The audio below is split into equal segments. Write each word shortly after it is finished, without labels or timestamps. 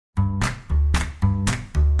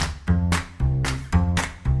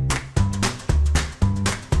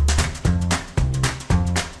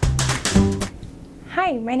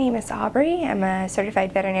Hi, my name is Aubree. I'm a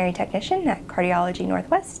certified veterinary technician at Cardiology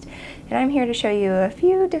Northwest, and I'm here to show you a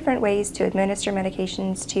few different ways to administer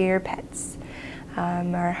medications to your pets.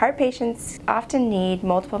 Our heart patients often need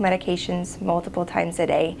multiple medications multiple times a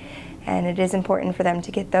day, and it is important for them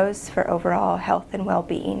to get those for overall health and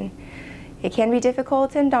well-being. It can be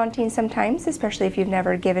difficult and daunting sometimes, especially if you've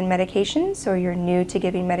never given medications or you're new to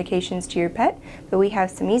giving medications to your pet, but we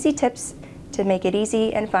have some easy tips to make it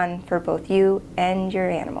easy and fun for both you and your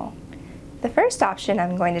animal. The first option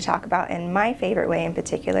I'm going to talk about, and my favorite way in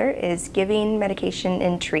particular, is giving medication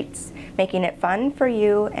in treats, making it fun for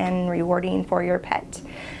you and rewarding for your pet.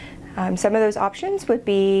 Some of those options would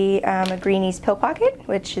be a Greenies pill pocket,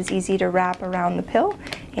 which is easy to wrap around the pill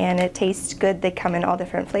and it tastes good. They come in all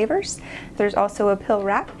different flavors. There's also a pill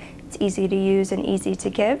wrap. It's easy to use and easy to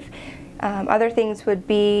give. Other things would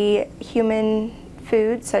be human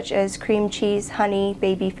foods such as cream cheese, honey,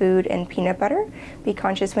 baby food, and peanut butter. Be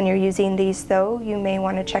conscious when you're using these though. You may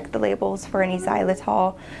want to check the labels for any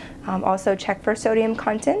xylitol. Also check for sodium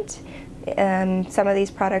content. Some of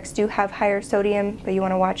these products do have higher sodium, but you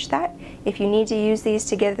want to watch that. If you need to use these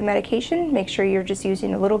to give the medication, make sure you're just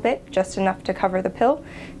using a little bit, just enough to cover the pill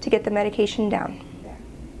to get the medication down.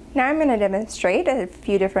 Now I'm going to demonstrate a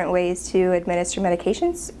few different ways to administer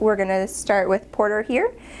medications. We're going to start with Porter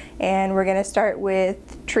here, and we're going to start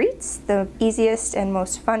with treats, the easiest and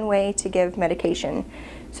most fun way to give medication.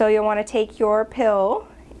 So you'll want to take your pill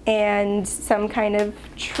and some kind of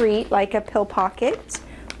treat like a pill pocket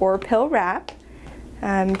or pill wrap.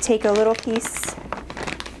 Take a little piece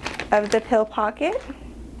of the pill pocket.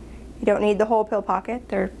 You don't need the whole pill pocket,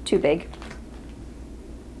 they're too big.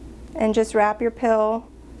 And just wrap your pill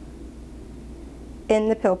in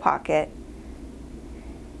the pill pocket.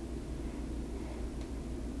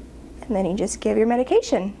 And then you just give your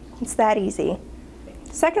medication. It's that easy.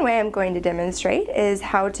 The second way I'm going to demonstrate is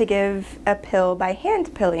how to give a pill by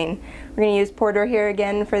hand pilling. We're going to use Porter here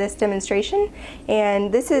again for this demonstration, and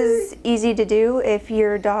this is easy to do if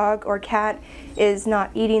your dog or cat is not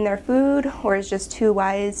eating their food or is just too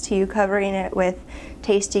wise to you covering it with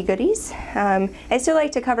tasty goodies. I still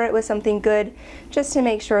like to cover it with something good just to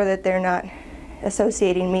make sure that they're not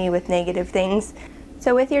associating me with negative things.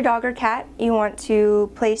 So with your dog or cat, you want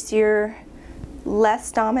to place your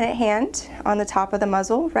less dominant hand on the top of the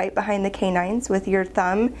muzzle, right behind the canines, with your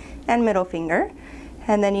thumb and middle finger.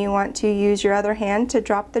 And then you want to use your other hand to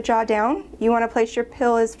drop the jaw down. You want to place your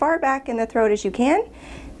pill as far back in the throat as you can.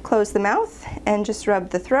 Close the mouth and just rub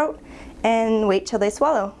the throat and wait till they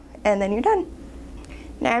swallow, and then you're done.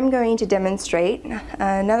 Now I'm going to demonstrate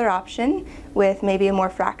another option with maybe a more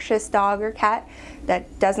fractious dog or cat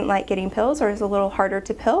that doesn't like getting pills or is a little harder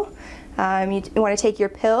to pill. You want to take your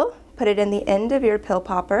pill, put it in the end of your pill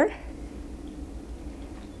popper.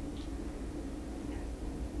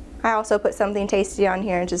 I also put something tasty on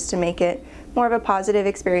here just to make it more of a positive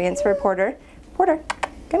experience for Porter. Porter,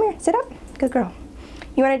 come here, sit up. Good girl.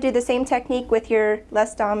 You want to do the same technique with your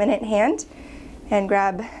less dominant hand and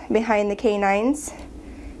grab behind the canines.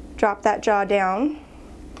 Drop that jaw down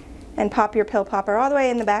and pop your pill popper all the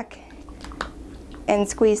way in the back and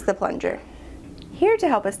squeeze the plunger. Here to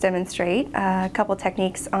help us demonstrate a couple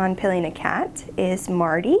techniques on pilling a cat is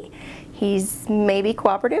Marty. He's maybe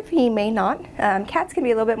cooperative, he may not. Cats can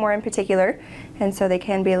be a little bit more in particular, and so they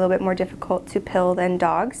can be a little bit more difficult to pill than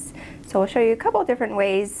dogs. So we'll show you a couple different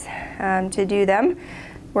ways to do them.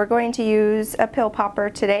 We're going to use a pill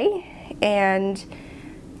popper today and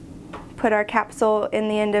put our capsule in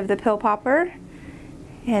the end of the pill popper,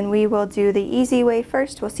 and we will do the easy way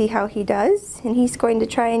first. We'll see how he does, and he's going to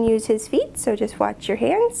try and use his feet, so just watch your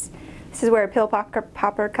hands. This is where a pill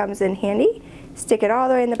popper comes in handy. Stick it all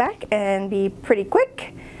the way in the back and be pretty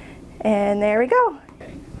quick, and there we go.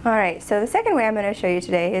 Alright, so the second way I'm going to show you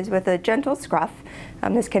today is with a gentle scruff.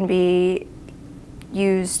 This can be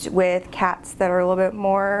used with cats that are a little bit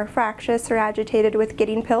more fractious or agitated with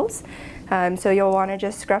getting pills. So you'll want to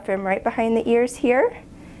just scruff him right behind the ears here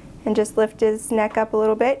and just lift his neck up a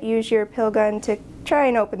little bit. Use your pill gun to try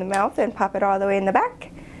and open the mouth and pop it all the way in the back.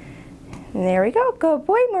 And there we go. Good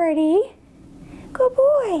boy, Marty. Good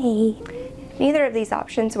boy. Neither of these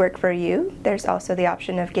options work for you. There's also the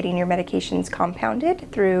option of getting your medications compounded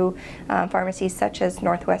through pharmacies such as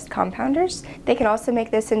Northwest Compounders. They can also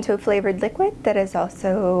make this into a flavored liquid that is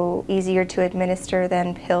also easier to administer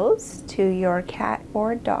than pills to your cat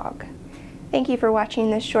or dog. Thank you for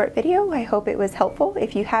watching this short video. I hope it was helpful.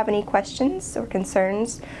 If you have any questions or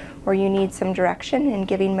concerns, or you need some direction in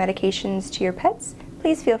giving medications to your pets,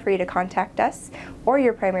 please feel free to contact us or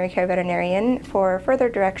your primary care veterinarian for further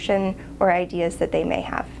direction or ideas that they may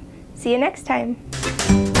have. See you next time.